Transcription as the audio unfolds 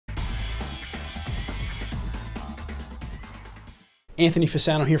Anthony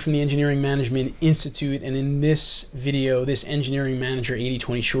Fasano here from the Engineering Management Institute, and in this video, this Engineering Manager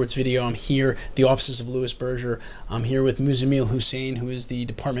 80/20 Shorts video, I'm here at the offices of Louis Berger. I'm here with Muzamil Husain, who is the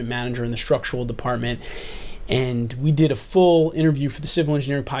department manager in the structural department, and we did a full interview for the Civil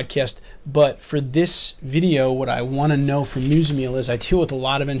Engineering Podcast. But for this video, what I want to know from Muzamil is I deal with a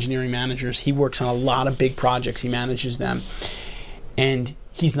lot of engineering managers. He works on a lot of big projects. He manages them, and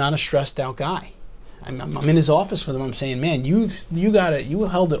he's not a stressed out guy. I'm in his office with him. I'm saying, man, you got it. You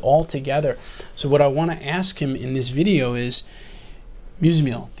held it all together. So what I want to ask him in this video is,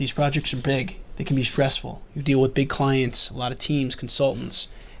 Muzamil, these projects are big. They can be stressful. You deal with big clients, a lot of teams, consultants.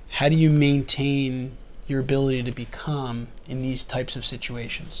 How do you maintain your ability to be calm in these types of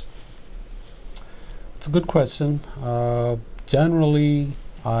situations? It's a good question. Generally,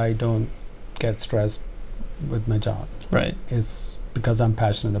 I don't get stressed with my job. Right. It's because I'm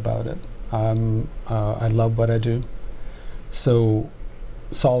passionate about it. I love what I do. So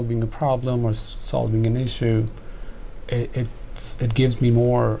solving a problem or solving an issue, it gives me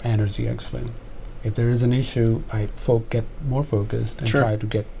more energy, actually. If there is an issue, I get more focused and Sure. try to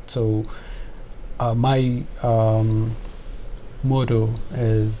get, so my motto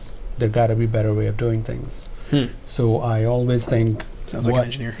is there gotta be a better way of doing things. So I always think, sounds like an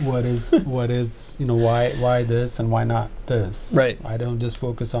engineer. what is why this and why not this? Right. I don't just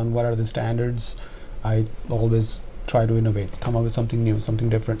focus on what are the standards. I always try to innovate, come up with something new, something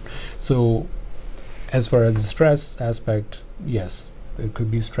different. So as far as the stress aspect, yes, it could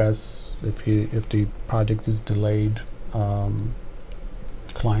be stress if the project is delayed,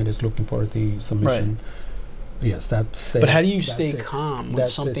 client is looking for the submission. Right. Yes, that's it. But how do you stay calm when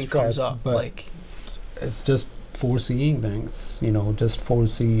something comes up? Like, it's just foreseeing things, just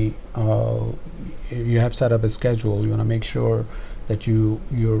foresee. You have set up a schedule. You want to make sure that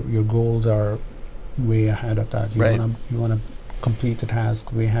your goals are way ahead of that. You want to complete the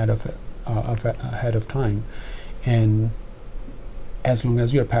task way ahead of time, and as long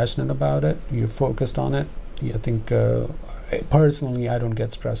as you're passionate about it, you're focused on it. I think personally, I don't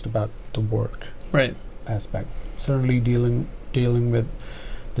get stressed about the work aspect. Certainly dealing with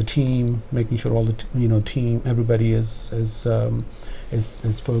the team, making sure all the team, everybody is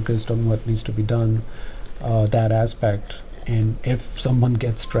focused on what needs to be done, that aspect. And if someone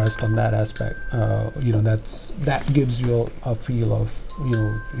gets stressed on that aspect, that gives you a feel of,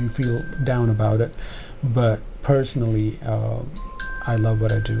 you feel down about it. But personally, I love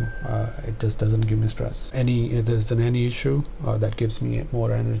what I do. It just doesn't give me stress. If there's any issue, that gives me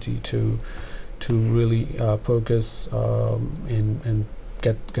more energy to really focus and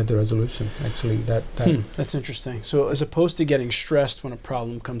get the resolution. Actually, that's interesting. So as opposed to getting stressed when a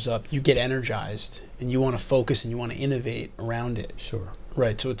problem comes up, you get energized and you want to focus and you want to innovate around it. Sure.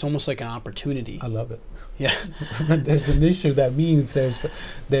 Right. So it's almost like an opportunity. I love it. Yeah. When there's an issue, that means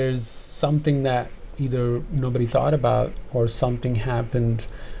there's something that either nobody thought about or something happened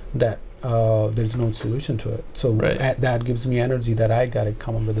that there's no solution to it. So that gives me energy that I got to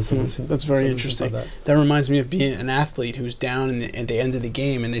come up with a solution. That's very interesting. That reminds me of being an athlete who's down at the end of the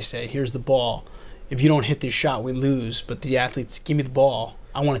game and they say, here's the ball. If you don't hit this shot, we lose. But the athletes, give me the ball.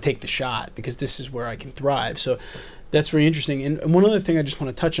 I want to take the shot because this is where I can thrive. So that's very interesting. And one other thing I just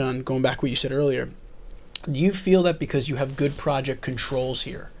want to touch on, going back to what you said earlier, do you feel that because you have good project controls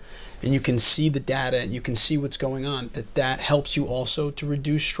here and you can see the data and you can see what's going on, that helps you also to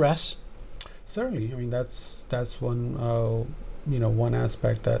reduce stress? Certainly. I mean, that's one one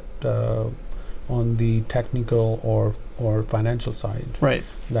aspect that on the technical or financial side,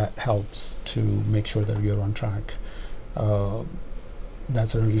 that helps to make sure that you're on track. That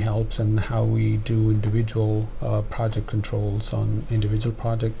certainly helps in how we do individual project controls on individual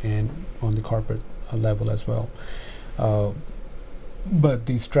project and on the corporate level as well. But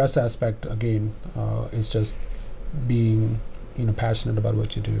the stress aspect again is just being passionate about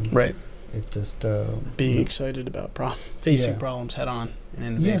what you do. Right. It just being excited about facing problems head on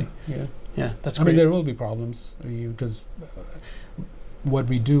and innovating. Yeah, that's great. I mean, there will be problems because what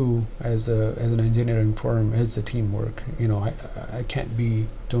we do as an engineering firm is a teamwork. I can't be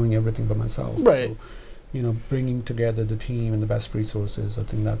doing everything by myself. Right. So, bringing together the team and the best resources. I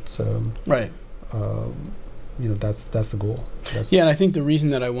think that's right. That's the goal. And I think the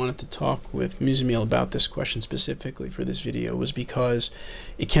reason that I wanted to talk with Muzamil about this question specifically for this video was because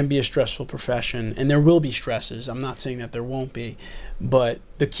it can be a stressful profession, and there will be stresses. I'm not saying that there won't be, but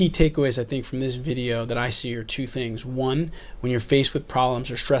the key takeaways I think from this video that I see are two things. One, when you're faced with problems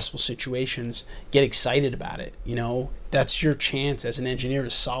or stressful situations, get excited about it. that's your chance as an engineer to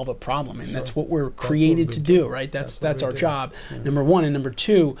solve a problem, and Sure. that's what we're created to do, right? That's our job. Yeah. Number one. And number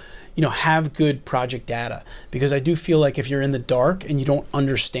two, you know, have good project data, because I do feel like if you're in the dark and you don't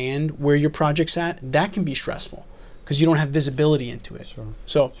understand where your project's at, that can be stressful because you don't have visibility into it. Sure.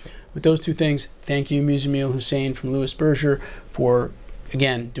 So with those two things, thank you, Muzamil Husain from Louis Berger, for,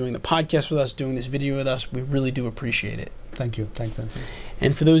 again, doing the podcast with us, doing this video with us. We really do appreciate it. Thank you. Thanks, Anthony.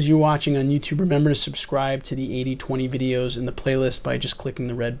 And for those of you watching on YouTube, remember to subscribe to the 80/20 videos in the playlist by just clicking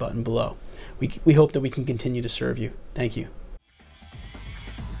the red button below. We hope that we can continue to serve you. Thank you.